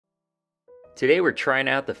Today we're trying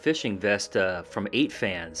out the fishing vest from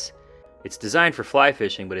 8Fans. It's designed for fly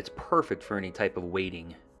fishing, but it's perfect for any type of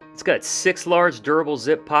wading. It's got 6 large durable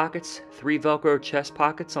zip pockets, 3 Velcro chest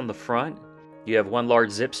pockets on the front. You have 1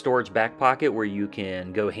 large zip storage back pocket where you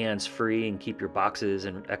can go hands-free and keep your boxes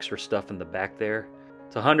and extra stuff in the back there.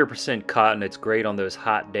 It's 100% cotton. It's great on those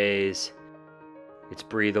hot days. It's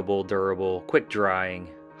breathable, durable, quick drying,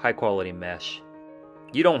 high quality mesh.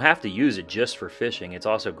 You don't have to use it just for fishing. It's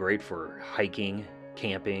also great for hiking,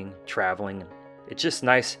 camping, traveling. It's just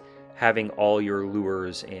nice having all your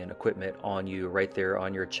lures and equipment on you right there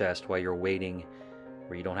on your chest while you're wading,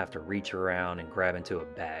 where you don't have to reach around and grab into a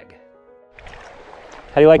bag.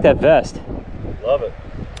 How do you like that vest? Love it.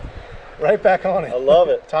 Right back on it. I love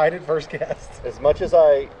it. Tied it first cast. As much as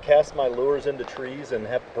I cast my lures into trees and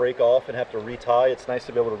have to break off and have to retie, it's nice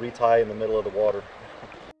to be able to retie in the middle of the water.